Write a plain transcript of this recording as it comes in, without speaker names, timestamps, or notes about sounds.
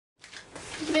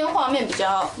这边画面比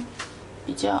较。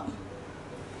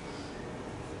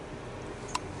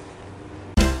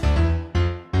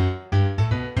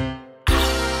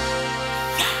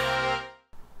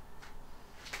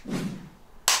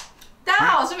大家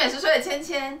好，我是美食说的芊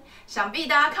芊。想必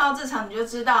大家看到这场你就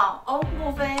知道哦，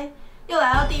莫非又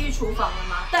来到地狱厨房了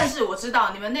吗？但是我知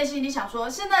道你们内心里想说，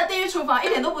现在的地狱厨房一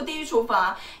点都不地狱厨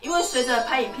房，因为随着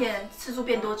拍影片次数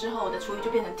变多之后，我的厨艺就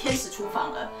变成天使厨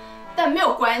房了。但没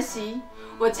有关系，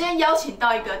我今天邀请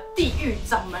到一个地狱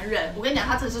掌门人，我跟你讲，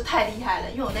他真的是太厉害了。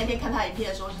因为我那天看他影片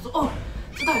的时候，就说哦，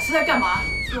这到底是在干嘛？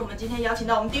所以我们今天邀请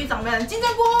到我们地狱掌门人金针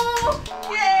菇，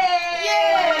耶！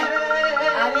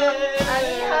阿尼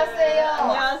哈塞哟，阿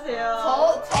尼哈塞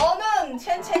哟，저는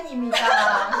芊芊입니다。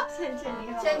芊芊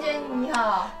你好，芊芊你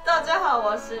好，大家好，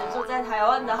我是住在台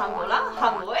湾的韩国人，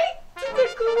韩国人金针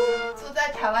菇。住在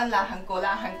台湾啦，韩国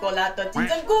啦，韩国啦的金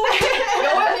针菇。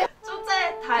住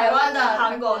在台湾的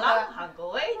韩国人，韩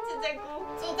国人金针菇。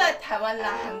住在台湾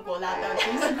啦，韩国啦的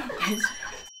金针菇。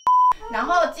然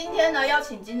后今天呢，邀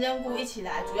请金针菇一起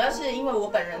来，主要是因为我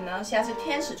本人呢，现在是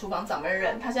天使厨房掌门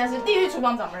人，他现在是地狱厨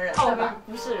房掌门人，对吧？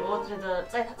不是，我觉得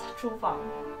在厨房，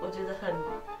我觉得很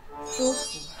舒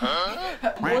服，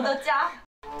我的家。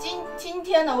今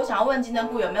天呢，我想要问金针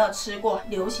菇有没有吃过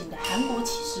流行的韩国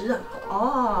起司热狗？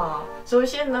哦，首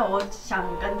先呢，我想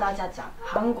跟大家讲，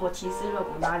韩国起司热狗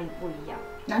哪里不一样？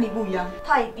哪里不一样？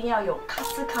它一定要有咔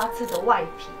哧咔哧的外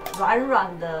皮，软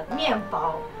软的面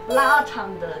包，拉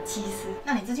长的起司。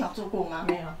那你之前有做过吗？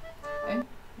没有。没。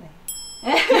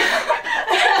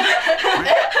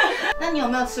那你有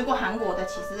没有吃过韩国的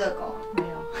起司热狗？没有。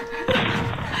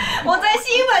我在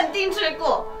西门町吃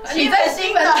过。你在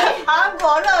西门町韩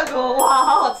国热狗，哇，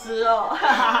好好吃哦！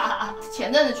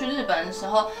前阵子去日本的时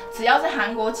候，只要是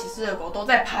韩国起司热狗都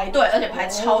在排队，而且排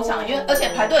超长，因为而且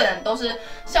排队的人都是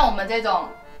像我们这种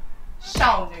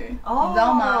少女，你知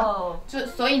道吗？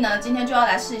所以呢，今天就要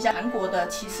来试一下韩国的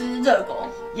起司热狗。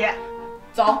耶，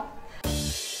走。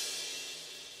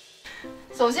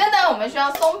首先呢，我们需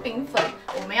要松饼粉，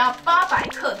我们要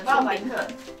800克的松饼粉。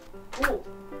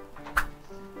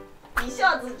一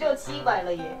下子就700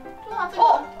了耶！对啊，这个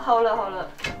哦，好了。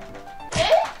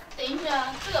等一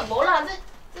下，这个没啦，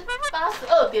这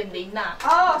82.0呐。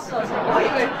哦，是，我以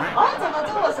为怎么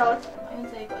这么少？因为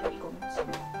这一个1公斤。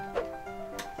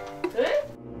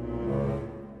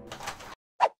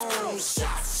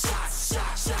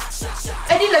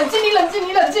你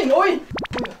冷静，喂！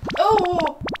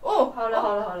好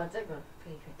了，这个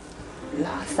可以。拉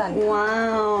散，哇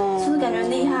哦，是不是感觉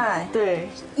厉害？对，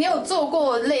你有做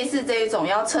过类似这一种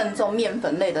要称重面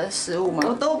粉类的食物吗？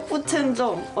我都不称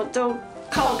重，我就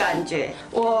靠感觉。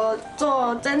我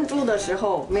做珍珠的时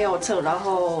候没有称，然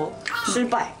后失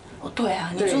败。哦，对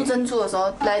啊，你做珍珠的时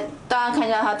候，来大家看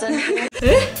一下它珍珠。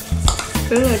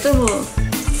原来这么……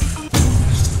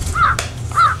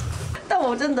但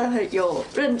我真的很有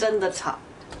认真的查，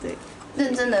对，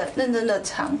认真的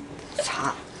查。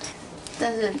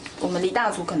但是我们离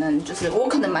大厨可能就是我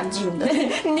可能蛮近的。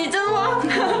你真的吗？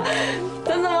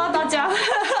真的吗？大家？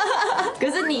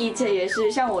可是你以前也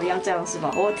是像我一样这样是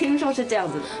吧？我听说是这样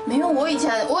子的。没有，等一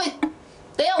下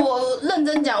我认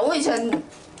真讲，我以前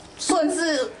算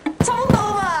是差不多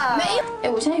吧。没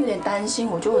有，我现在有点担心，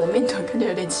我觉得我的面团看起来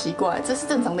有点奇怪，这是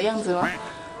正常的样子吗？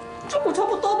这不差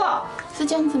不多吧？是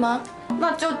这样子吗？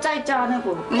那就再加那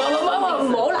个。没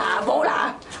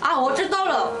啦。啊，我知道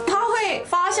了，它会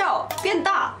发酵变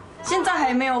大，现在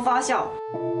还没有发酵。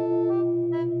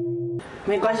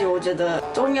没关系，我觉得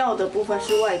重要的部分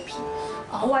是外皮，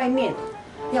外面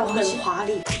要很华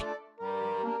丽。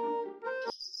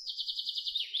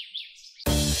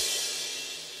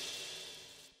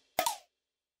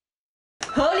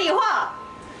合理化，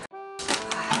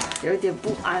有一点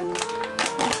不安。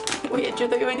我也觉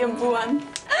得有一点不安。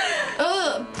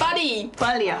巴黎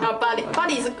啊，巴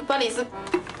黎是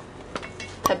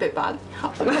台北巴黎。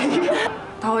好，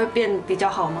它会变比较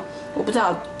好吗？我不知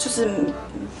道，就先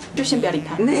不要理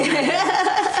他。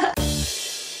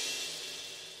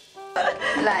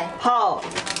来，好，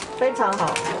非常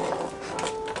好。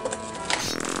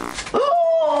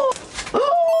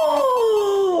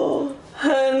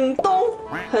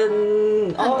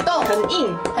很动，很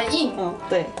硬。嗯，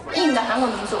对。硬的韩文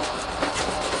怎么说？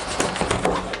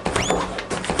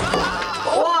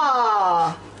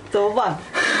哇，怎么办？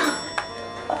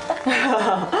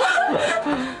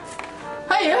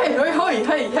嘿，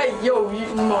又晕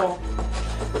哦！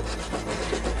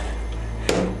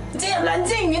冷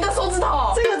静，你的手指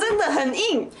头。这个真的很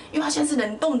硬，因为它现在是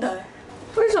冷冻的。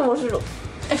为什么是冷？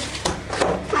哎呀，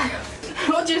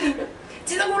我觉得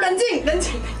金针菇冷静。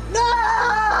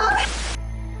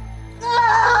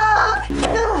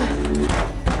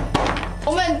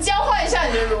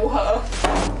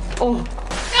哦，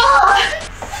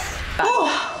哦，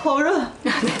好热。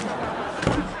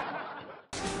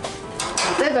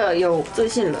这个有自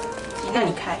信了，那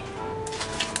你开。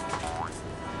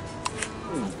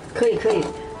可以，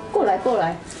过来，不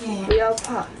要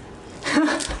怕。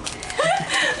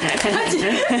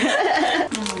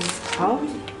好，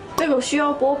这个需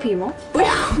要剥皮吗？不要，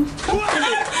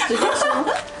直接吃。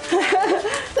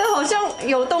这好像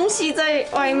有东西在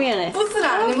外面哎。不是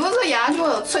啦，你不是说牙就会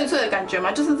有脆脆的感觉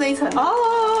吗？就是这一层。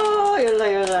哦，原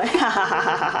来，哈哈哈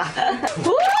哈哈！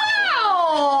哇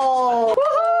哦，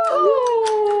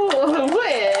我很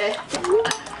会哎，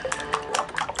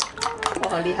我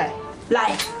好厉害。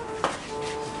来，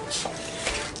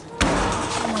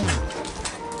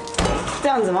这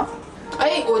样子吗？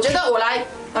哎，我觉得我来，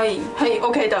可以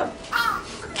OK 的。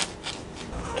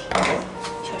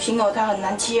小心哦，它很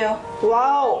难切哦。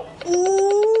哇哦！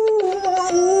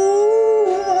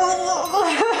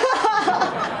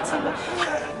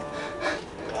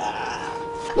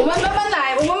我们慢慢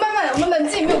来，我们冷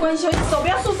静，没有关系，手不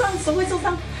要受伤，手会受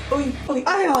伤。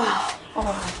哎呀！哦，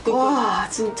哇，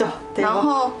真的。然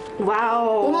后，哇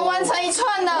哦，我们完成一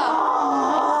串了。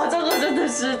啊，这个真的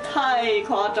是太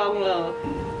夸张了。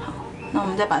好，那我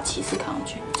们再把起司扛上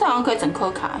去，这好像可以整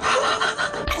颗卡。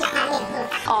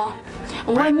哦，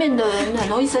我外面的人很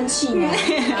容易生气呢，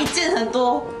一件很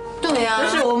多。对啊，这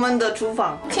是我们的厨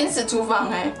房，天使厨房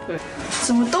哎。对，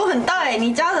什么都很大哎，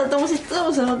你家的东西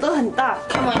做什么都很大。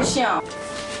开玩笑，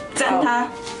赞它。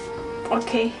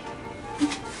OK。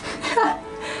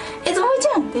哎，怎么会这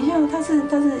样？等一下，它是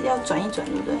要转一转，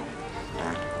对不对？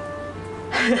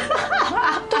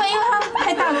对，因为它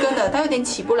太大根了，它有点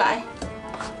起不来。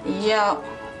等一下，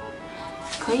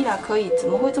可以啦，可以。怎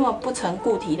么会这么不成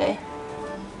固体嘞？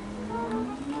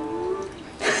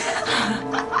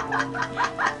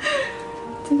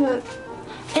这个，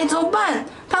哎，怎么办？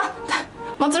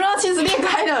马自拉其实裂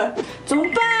开了，怎么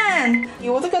办？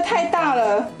我这个太大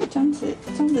了，这样子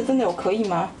真的有可以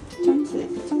吗？这样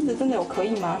子真的有可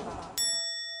以吗？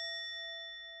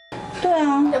对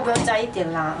啊，要不要加一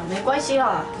点啦？没关系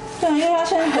啦。对啊，因为它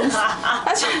现在很，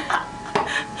它一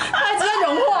直在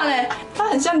融化嘞，它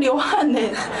很像流汗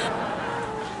嘞。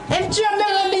哎，居然没有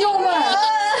人理我们！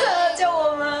救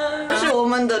我们！这是我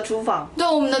们的厨房。对，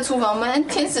我们的厨房，我们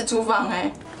天使厨房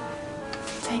哎。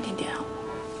再一点点好，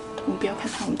我们不要看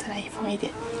它，我们再来放一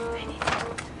点，再一点，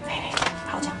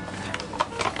好这样。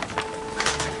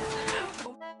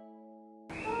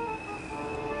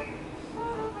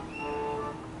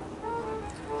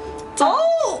走。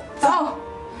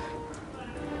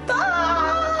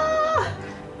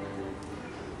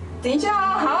等一下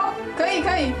啊，好，可以。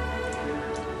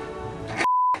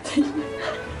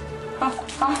好，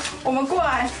我们过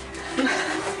来。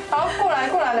好，过来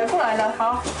了，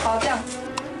好，这样。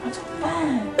怎么办？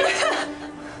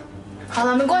好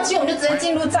了，没关系，我们就直接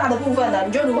进入炸的部分了，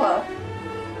你觉得如何？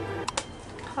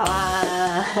好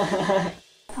啊。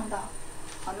烫到，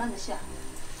缓慢的下。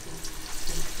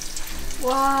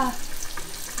哇！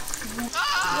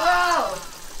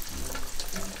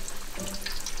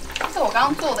这是我刚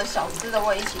刚做的小只的，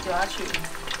我也一起丢下去。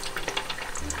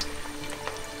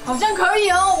好像可以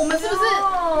哦，我们是不是？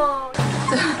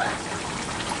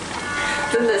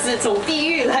真的是从地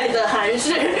狱来的韩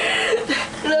式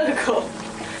热狗。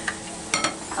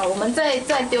好，我们再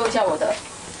丢一下我的，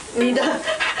你的，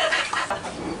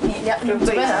你准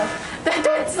备了？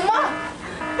对，什么？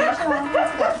等一下啊，这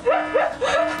个。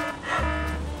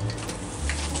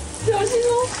小心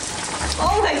哦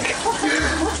 ！Oh my god！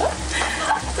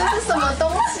 这是什么东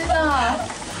西啊？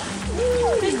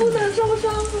你不能受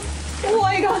伤。Oh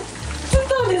my god！ 这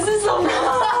到底是什么？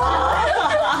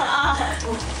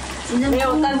没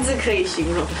有单字可以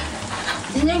形容。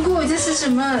金针菇，这是什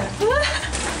么？可以，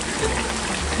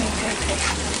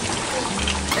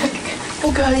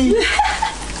不可以？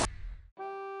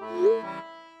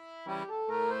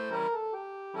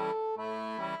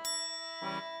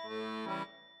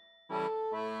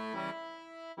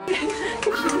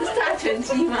是大全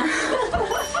鸡吗？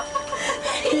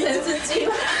一人是鸡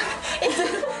吗？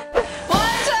完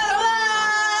成了！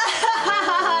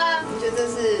你觉得这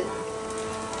是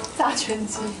炸全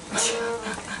鸡？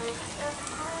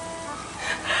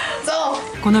走。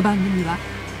この番組は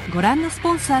ご覧のス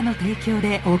ポンサーの提供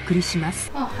でお送りしま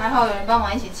す。哦，还好有人帮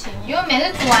忙一起清，因为每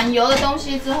次煮完油的东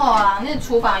西之后啊，那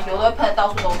厨房油都会喷得到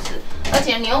处都是，而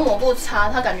且你用抹布擦，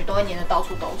它感觉都会粘得到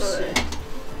处都是。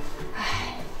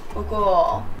不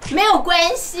过没有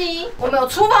关系，我们有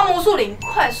厨房魔术灵，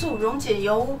快速溶解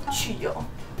油污去油。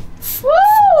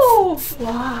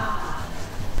哇！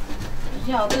等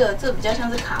一下，这个比较像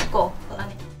是卡垢，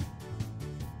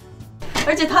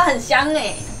而且它很香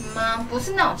哎。吗？不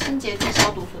是那种清洁剂、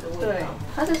消毒水的味道。对，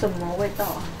它是什么味道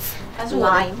啊？它是我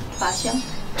的法香。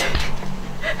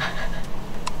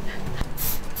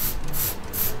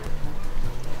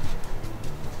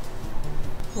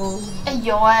哦，哎、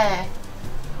有哎、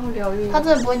好疗愈。它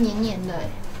真的不会黏黏的哎、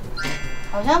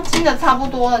好像清的差不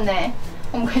多了呢。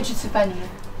我们可以去吃饭了。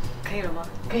可以了吗？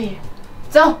可以，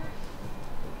走。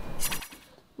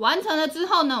完成了之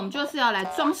后呢，我们就是要来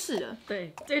装饰了。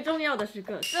对，最重要的时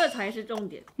刻，这才是重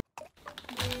点。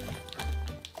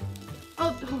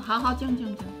哦，好好，这样。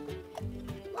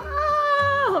哇，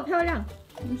好漂亮，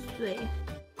很水。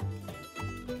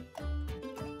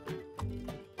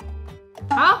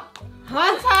好，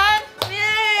完成，耶！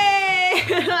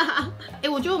哎，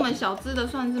我觉得我们小只的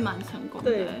算是蛮成功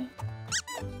的。对。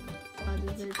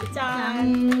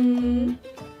짠。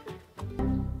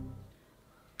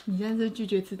你现在是拒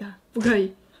绝吃它，不可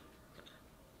以。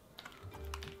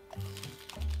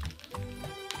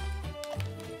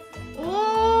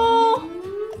哦，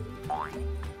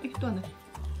哎，断了，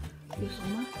有熟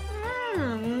吗？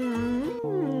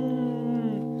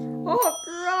好好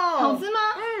吃哦！好吃吗？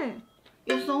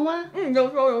有熟吗？有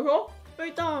熟，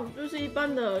味道就是一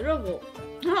般的热狗，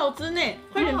很好吃呢，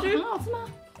快点吃。很好吃吗？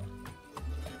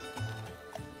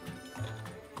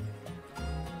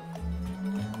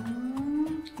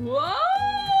哇哦！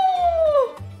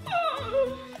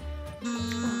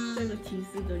这个起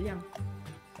司的量，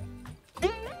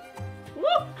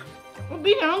哇！我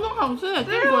比想象中好吃哎，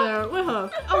见鬼了！为何？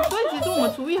哦，所以其实我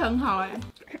们厨艺很好哎。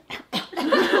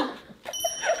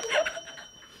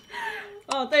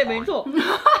哦，对，没错，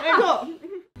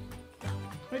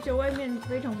而且外面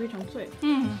非常脆。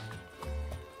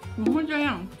怎么会这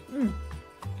样？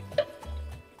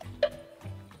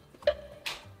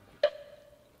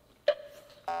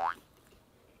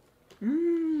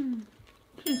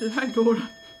气质太多了，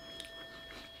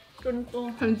真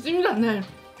多，很惊人哎！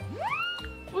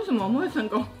为什么我们会成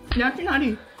功？你要去哪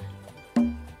里？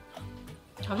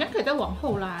好像可以再往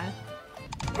后拉。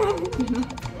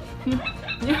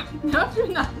你要去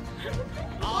哪？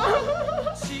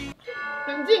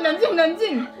冷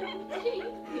静！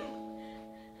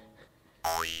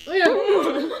哎呀，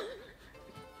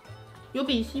有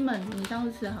比西门你上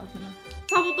次吃的好吃吗？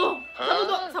差不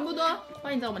多。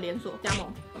欢迎找我们连锁加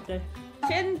盟。对，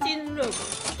千金热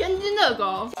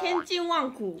狗，千辛万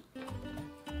苦。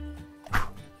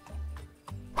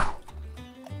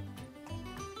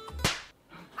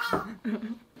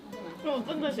我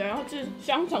真的想要吃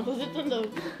香肠，可是真的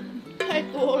太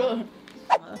多了。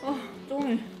哦，终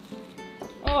于，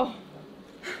哦，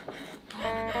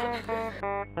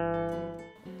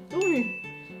终于，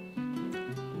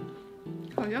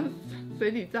好像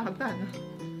水底炸弹啊！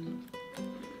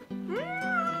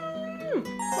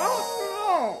好好吃哦。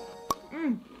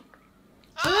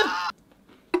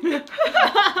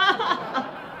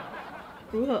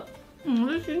如何？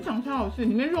这熏肠超好吃，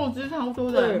里面肉汁超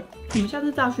多的。对，你们下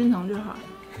次炸熏肠就好。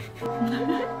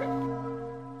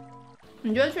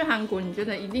你觉得去韩国，你觉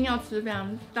得一定要吃非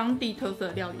常当地特色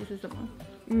的料理是什么？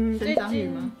生章鱼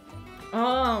吗？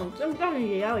哦，生章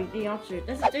鱼一定要吃，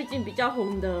但是最近比较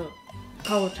红的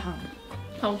烤肠。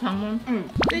烤肠吗？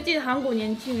最近韩国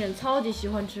年轻人超级喜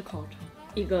欢吃烤肠，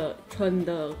一个纯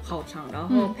的烤肠，然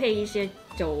后配一些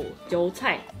韭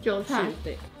菜，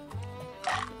对。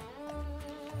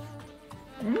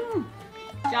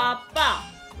加爸，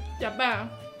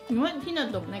你会听得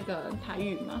懂那个台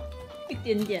语吗？一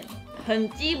点点，很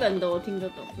基本的我听得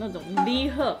懂，那种离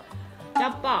合，加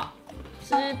爸，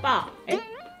吃饭，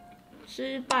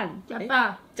加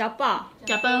爸，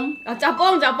加崩啊，加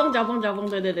崩，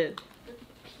对。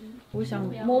我想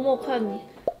摸摸看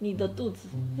你的肚子，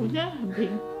我现在很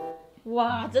平，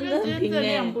哇，真的很平哎，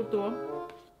量不多，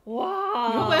哇，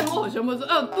你会不会摸我胸部说，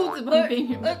肚子很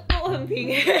平？我很平，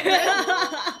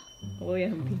我也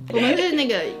很平。我们是那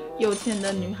个有钱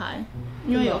的女孩，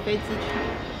因为有飞机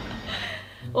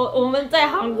场。我们在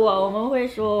韩国我们会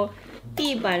说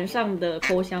地板上的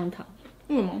口香糖，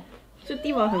为什么？就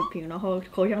地板很平，然后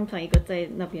口香糖一个在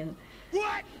那边。真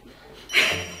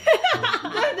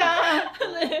的假的？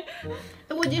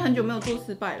我已经很久没有做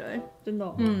失败了真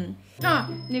的。那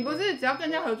你不是只要跟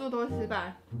人家合作都会失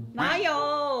败？哪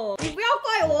有？你不要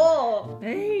怪我。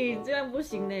这样不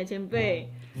行呢，前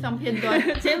辈。上片段，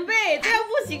前辈这样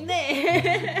不行呢。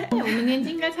我们年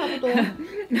纪应该差不多。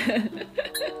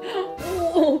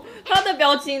他的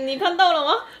表情你看到了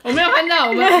吗？我没有看到。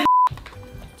我们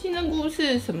金针菇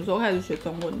是什么时候开始学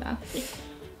中文的？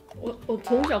我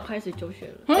从小开始就学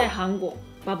了，在韩国。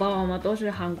爸爸妈妈都是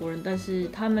韩国人，但是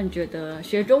他们觉得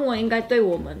学中文应该对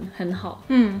我们很好，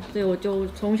所以我就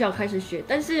从小开始学。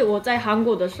但是我在韩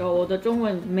国的时候，我的中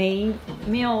文没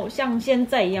有像现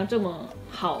在一样这么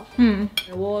好。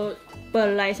我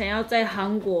本来想要在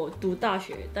韩国读大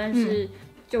学，但是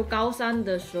就高3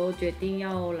的时候决定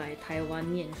要来台湾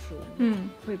念书，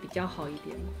会比较好一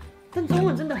点。但中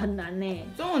文真的很难呢，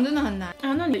中文真的很难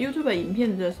啊！那你 YouTube 影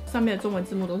片的上面的中文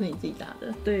字幕都是你自己打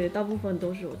的？对，大部分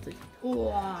都是我自己打。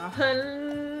哇，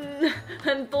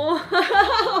很多，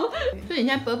所以你现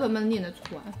在 b u r p 们念得出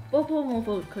来 b u r p m o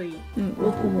f 可以b u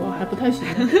r p 我还不太行。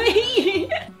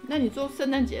那你做圣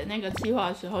诞节那个计划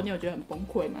的时候，你有觉得很崩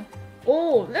溃吗？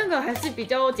哦，那个还是比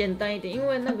较简单一点，因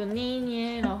为那个捏一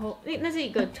捏，然后那是一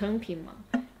个成品嘛，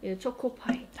也 choco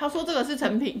pie。他说这个是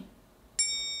成品。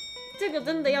这个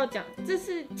真的要讲，这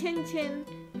是千千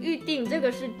预定，这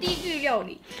个是地狱料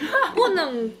理，不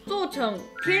能做成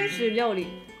天使料理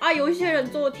啊！有一些人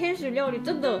做天使料理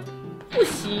真的不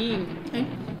行。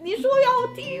你说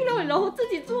要地狱料理，然后自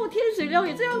己做天使料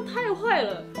理，这样太坏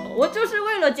了。我就是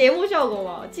为了节目效果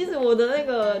嘛，其实我的那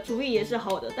个厨艺也是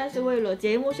好的，但是为了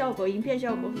节目效果、影片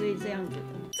效果，所以这样子的。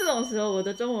这种时候，我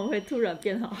的中文会突然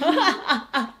变好。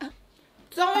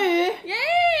终于，耶！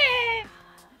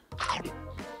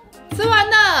吃完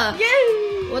了，耶！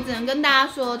我只能跟大家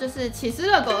说，就是起司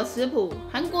热狗的食谱，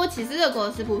韩国起司热狗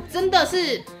的食谱真的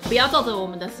是不要照着我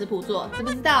们的食谱做，知不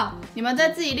知道？你们再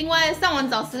自己另外上网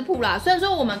找食谱啦。虽然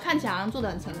说我们看起来好像做得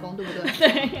很成功，对不对？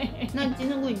对。那金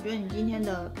针菇，你觉得你今天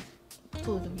的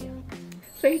做得怎么样？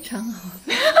非常好，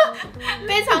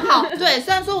非常好。对，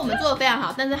虽然说我们做的非常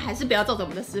好，但是还是不要照着我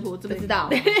们的食谱，知不知道？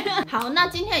好，那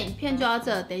今天的影片就到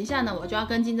这。等一下呢，我就要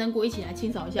跟金针菇一起来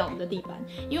清扫一下我们的地板，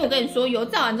因为我跟你说，油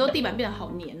炸完之后地板变得好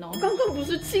黏哦。刚刚不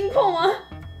是清空吗？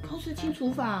刚是清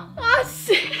厨房。啊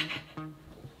塞！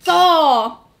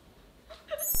走。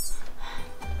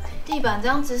地板这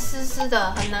样子湿湿的，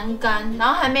很难干，然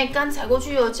后还没干，踩过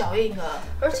去又有脚印了，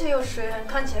而且有水痕，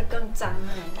看起来更脏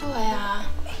了。对啊。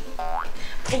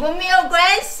不过没有关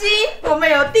系，我们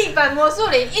有地板魔术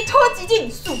灵，一拖即净，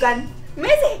速干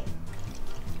 ，amazing！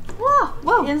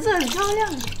 哇，颜色很漂亮。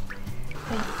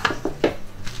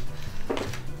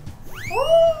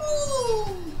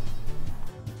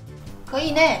可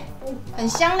以呢，很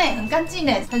香呢，很干净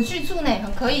呢，很迅速呢，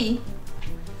很可以。